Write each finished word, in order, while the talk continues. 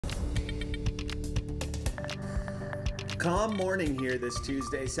Calm morning here this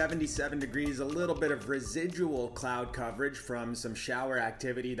Tuesday, 77 degrees, a little bit of residual cloud coverage from some shower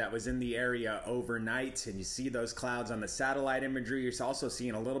activity that was in the area overnight. And you see those clouds on the satellite imagery. You're also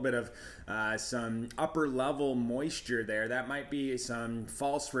seeing a little bit of some upper level moisture there. That might be some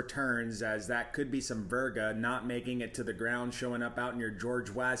false returns, as that could be some virga not making it to the ground, showing up out near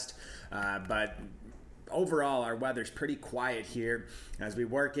George West. But overall, our weather's pretty quiet here. As we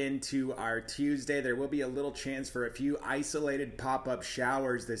work into our Tuesday, there will be a little chance for a few isolated pop-up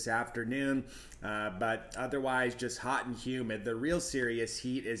showers this afternoon, but otherwise just hot and humid. The real serious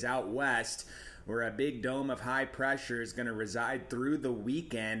heat is out west, where a big dome of high pressure is going to reside through the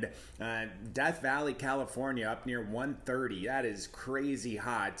weekend. Death Valley, California, up near 130. That is crazy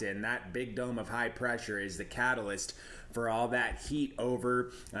hot, and that big dome of high pressure is the catalyst for all that heat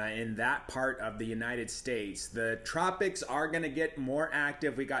over in that part of the United States. The tropics are going to get more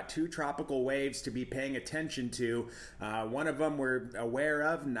active. We got two tropical waves to be paying attention to. One of them we're aware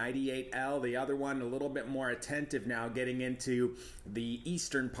of, 98L. The other one a little bit more attentive now, getting into the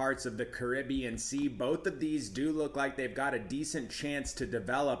eastern parts of the Caribbean Sea. Both of these do look like they've got a decent chance to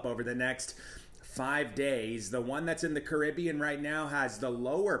develop over the next 5 days. The one that's in the Caribbean right now has the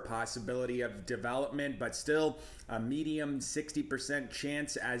lower possibility of development, but still a medium 60%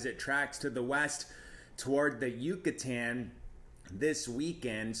 chance as it tracks to the west toward the Yucatan this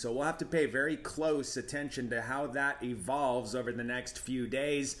weekend. So we'll have to pay very close attention to how that evolves over the next few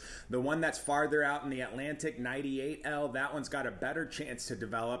days. The one that's farther out in the Atlantic, 98L, that one's got a better chance to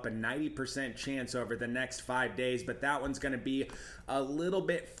develop, a 90% chance over the next 5 days, but that one's going to be a little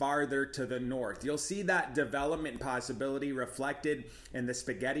bit farther to the north. You'll see that development possibility reflected in the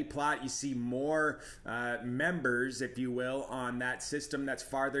spaghetti plot. You see more members, if you will, on that system that's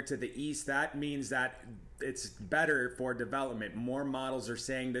farther to the east. That means that it's better for development. More models are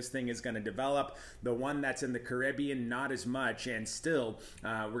saying this thing is going to develop. The one that's in the Caribbean, not as much. And still,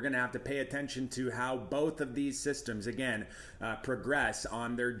 we're going to have to pay attention to how both of these systems, again, progress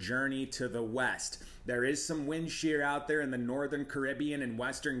on their journey to the west. There is some wind shear out there in the northern Caribbean and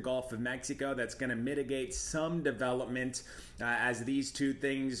western Gulf of Mexico that's going to mitigate some development as these two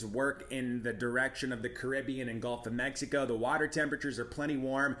things work in the direction of the Caribbean and Gulf of Mexico. The water temperatures are plenty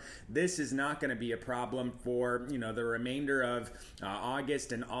warm. This is not going to be a problem for the remainder of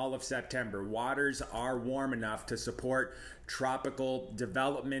August and all of September. Waters are warm enough to support tropical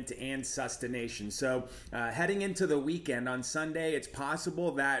development and sustentation. So heading into the weekend on Sunday, it's possible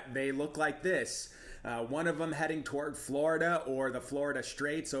that they look like this. One of them heading toward Florida or the Florida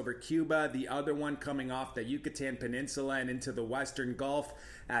Straits over Cuba, the other one coming off the Yucatan Peninsula and into the western Gulf.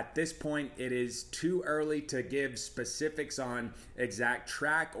 At this point, it is too early to give specifics on exact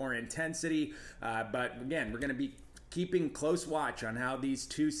track or intensity, but again, we're going to be keeping close watch on how these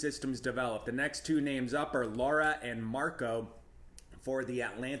two systems develop. The next two names up are Laura and Marco for the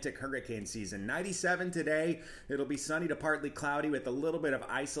Atlantic hurricane season. 97 today. It'll be sunny to partly cloudy with a little bit of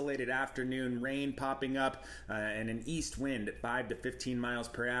isolated afternoon rain popping up and an east wind at 5 to 15 miles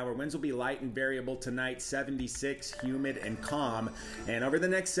per hour. Winds will be light and variable tonight, 76, humid and calm. And over the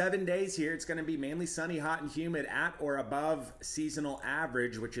next 7 days here, it's going to be mainly sunny, hot and humid at or above seasonal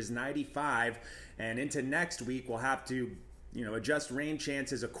average, which is 95. And into next week, we'll have to adjust rain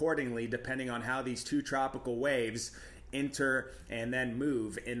chances accordingly depending on how these two tropical waves enter and then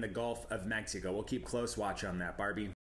move in the Gulf of Mexico. We'll keep close watch on that, Barbie.